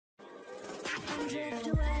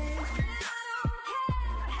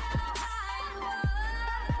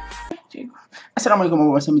Assalamu alaikum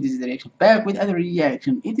everyone, Samir, this is the reaction back with other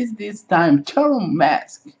reaction. It is this time Turtle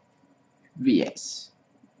Mask vs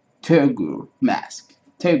Turtle Mask.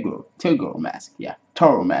 Turtle Mask, yeah.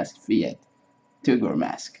 Turtle Mask vs Turtle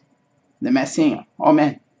Mask. The mask singer. Oh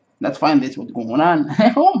man, let's find this what's going on.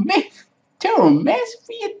 Oh man, Turtle Mask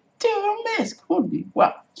vs Turtle Mask. Holy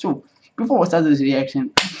wow. So before we start this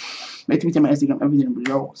reaction, let me tell my Instagram everything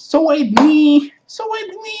below. So aid me.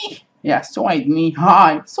 Yeah, so aid me.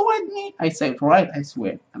 Hi. So aid me. I say it right, I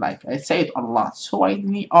swear. Like I say it a lot. So aid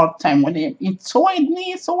me all the time when I eat. So aid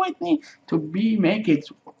me to make it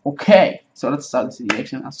okay. So let's start this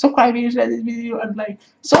reaction. And subscribe and share this video and like.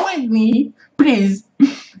 So aid me, please,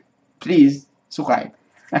 please subscribe.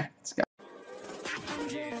 Let's go.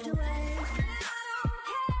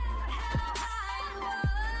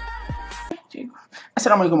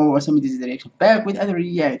 Assalamu alaikum everyone, Samir, this is the reaction back with other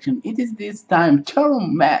reaction. It is this time Turtle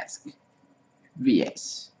Mask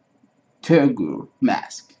vs Turtle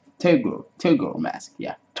Mask. Turtle Mask,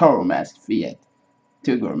 yeah. Turtle Mask vs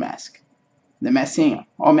Turtle Mask. The mask singer.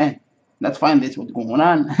 Oh man, let's find this what's going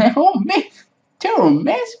on. Oh man, Turtle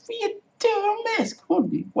Mask vs Turtle Mask.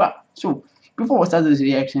 Holy wow. So before we start this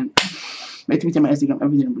reaction, let me tell my Instagram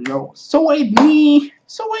everything below. So aid me.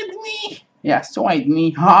 Yeah, so aid me.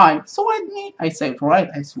 Hi. So aid me. I say it right,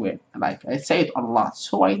 I swear. Like I say it a lot.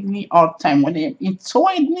 So aid me all the time when I eat. So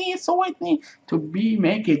aid me to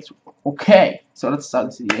make it okay. So let's start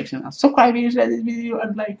this reaction. And subscribe and share this video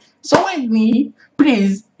and like. So aid me,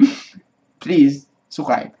 please, please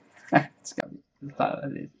subscribe. Let's go. Let's start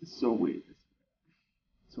this. It's so weird.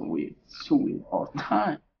 So weird all the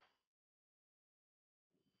time.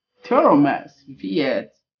 Turtle Mask vs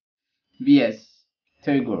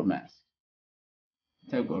Turtle Mask.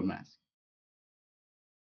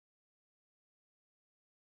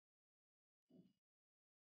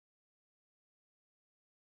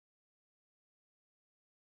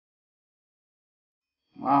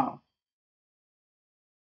 Wow.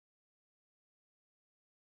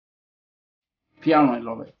 Piano, I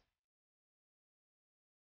love it.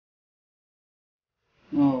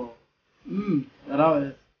 Oh. I love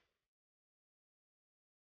it.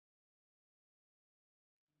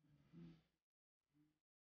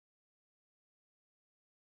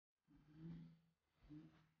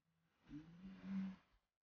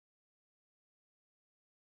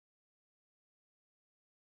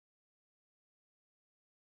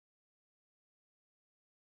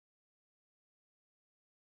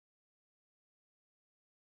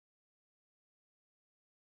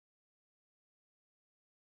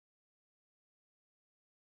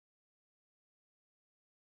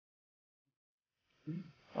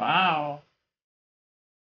 Wow.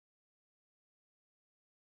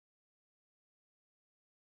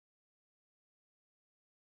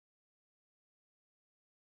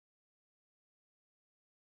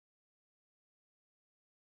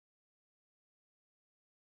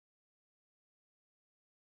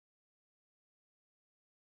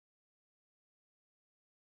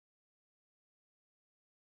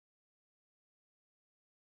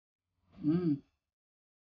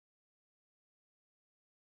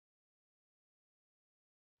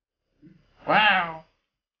 Wow.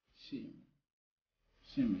 She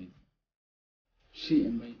amazing. She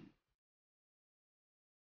amazing.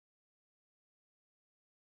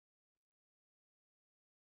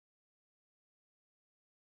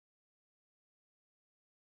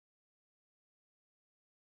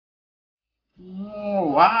 Oh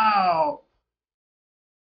wow.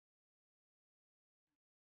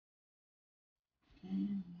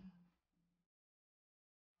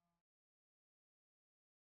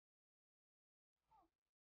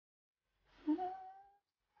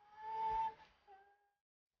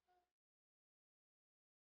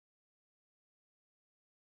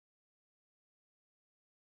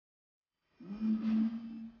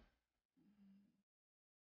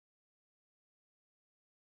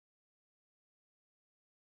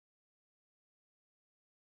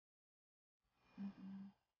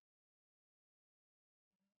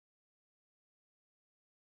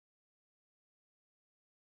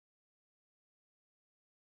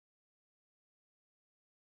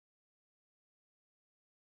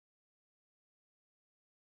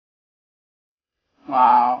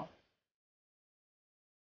 Wow.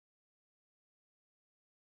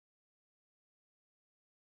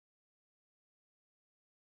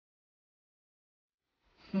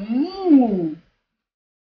 Mm.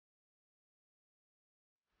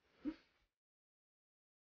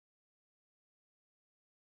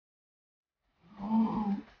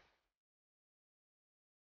 Oh.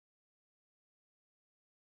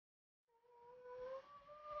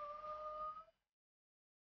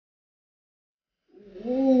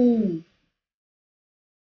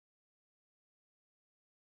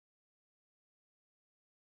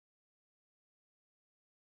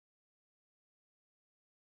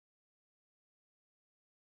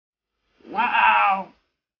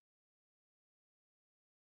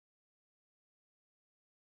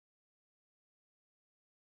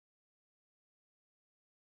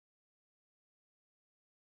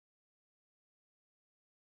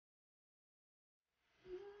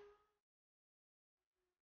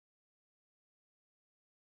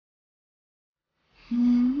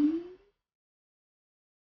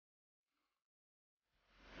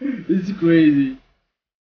 It's crazy.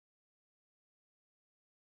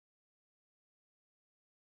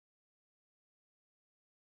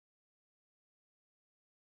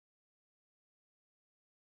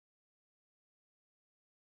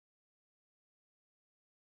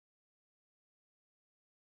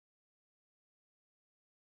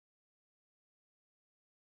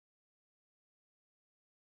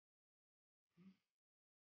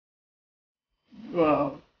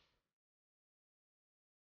 Wow.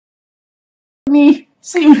 Me,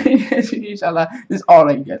 see you later, inshallah. This is all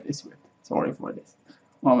I get this week. Sorry for this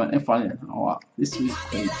moment. If I, oh wow, this is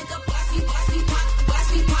crazy.